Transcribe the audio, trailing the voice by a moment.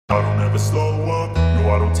I don't ever slow up,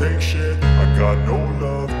 no I don't take shit. I got no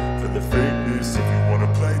love for the fakeness. If you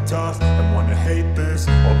wanna play tough and wanna hate this,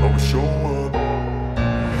 I'll always show up.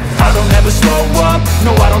 I don't ever slow up,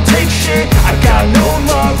 no I don't take shit. I got no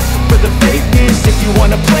love for the fakeness. If you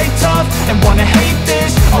wanna play tough and wanna hate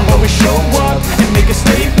this, I'll always show up and make a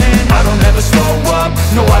statement. I don't ever slow up,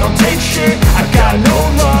 no I don't take shit. I got no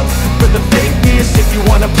love for the fakeness. If you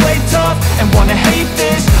wanna play tough and wanna hate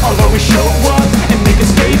this, I'll always show up and make a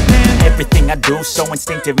statement. Everything I do so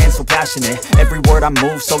instinctive and so passionate. Every word I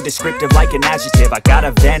move so descriptive like an adjective. I got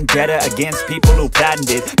a vendetta against people who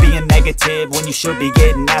patented being negative when you should be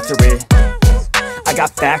getting after it. I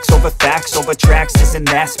got facts over tracks, this and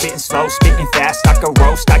that. Spitting slow, spitting fast, I could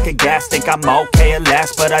roast, I could gas. Think I'm okay at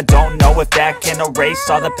last, but I don't know if that can erase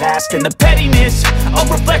all the past. And the pettiness, a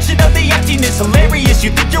reflection of the emptiness. Hilarious,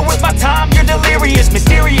 you think you're worth my time, you're delirious.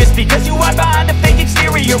 Mysterious, because you hide behind a fake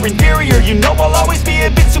exterior. Inferior, you know I'll always be a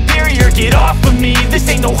bit superior. Get off of me, this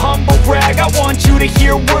ain't no humble brag. I want you to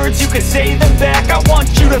hear words, you can say them back. I want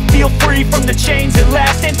you to feel free from the chains at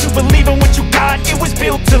last, and to believe in what you got, it was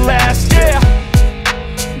built to last, yeah.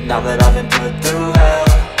 Now that I've been put through hell,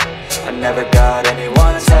 I never got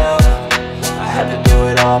anyone's help. I had to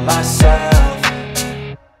do it all myself.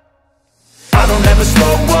 I don't ever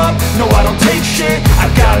slow up, no I don't take shit.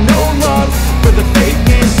 I got no love for the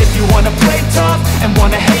fakeness. If you wanna play tough and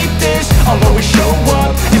wanna hate this, I'll always show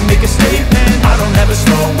up and make a statement. I don't ever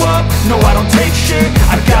slow up, no I don't take shit.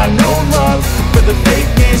 I got no love for the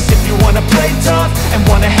fakeness. If you wanna play tough and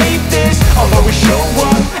wanna hate this, I'll always show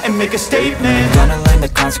up and make a statement. Gonna learn the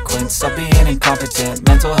consequence of being incompetent.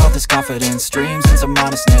 Mental health is confidence, dreams and some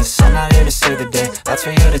honestness. I'm not here to save the day, that's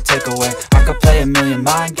for you to take away. I could play a million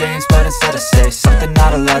mind games, but instead I say something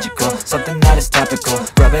not illogical, something that is topical.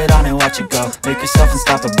 Rub it on and watch it go, make yourself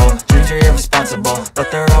unstoppable. Dreams are irresponsible, but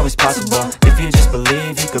they're always possible. If you just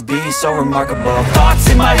believe, you could be so remarkable. Thoughts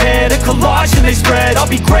in my head, a collage and they spread. I'll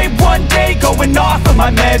be great one day, going off of my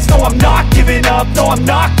meds. No I'm not giving up, no I'm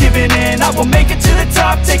not giving in. I will make it to the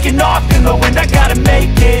top, taking off in the wind. I gotta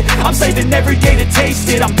make it, I'm saving every day to taste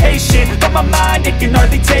it. I'm patient, but my mind, it can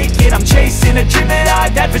hardly take it. I'm chasing a dream that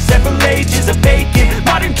I've had for several ages. A vacant,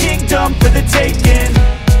 modern kingdom for the taking.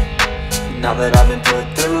 Now that I've been put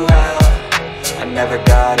through hell, I never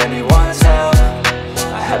got anyone's help.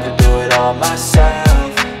 I had to do it all myself.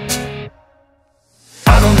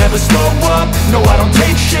 I don't ever slow up, no I don't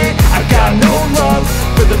take shit. I got no love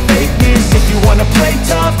for the fakeness. If you wanna play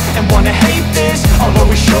tough and wanna hate this, I'll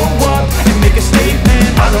always show up and make a statement.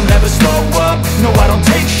 I don't ever slow up, no I don't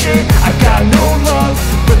take shit. I got no love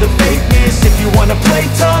for the fakeness. If you wanna play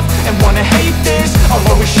tough and wanna hate this, I'll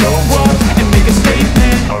always show up and make a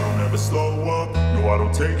statement. I don't ever slow up, no I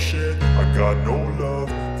don't take shit. I got no love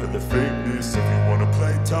for the fakeness. If you wanna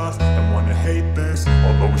play tough and wanna hate this,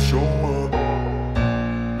 I'll always show up.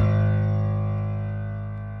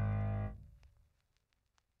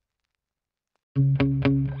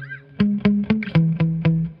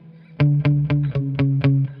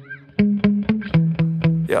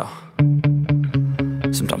 Yeah.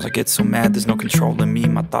 Sometimes I get so mad, there's no controlling me.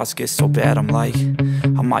 My thoughts get so bad, I'm like,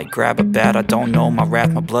 I might grab a bat, I don't know. My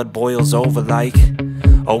wrath, my blood boils over like,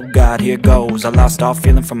 oh God, here goes. I lost all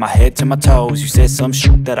feeling from my head to my toes. You said some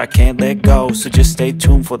shit that I can't let go, so just stay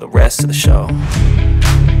tuned for the rest of the show.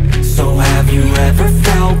 So have you ever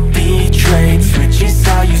felt betrayed? Switches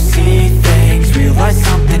how you see things, realize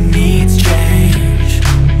something needs change.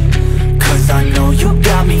 Cause I know you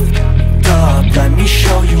got me up, let me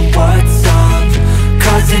show you what's up.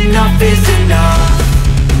 Cause enough is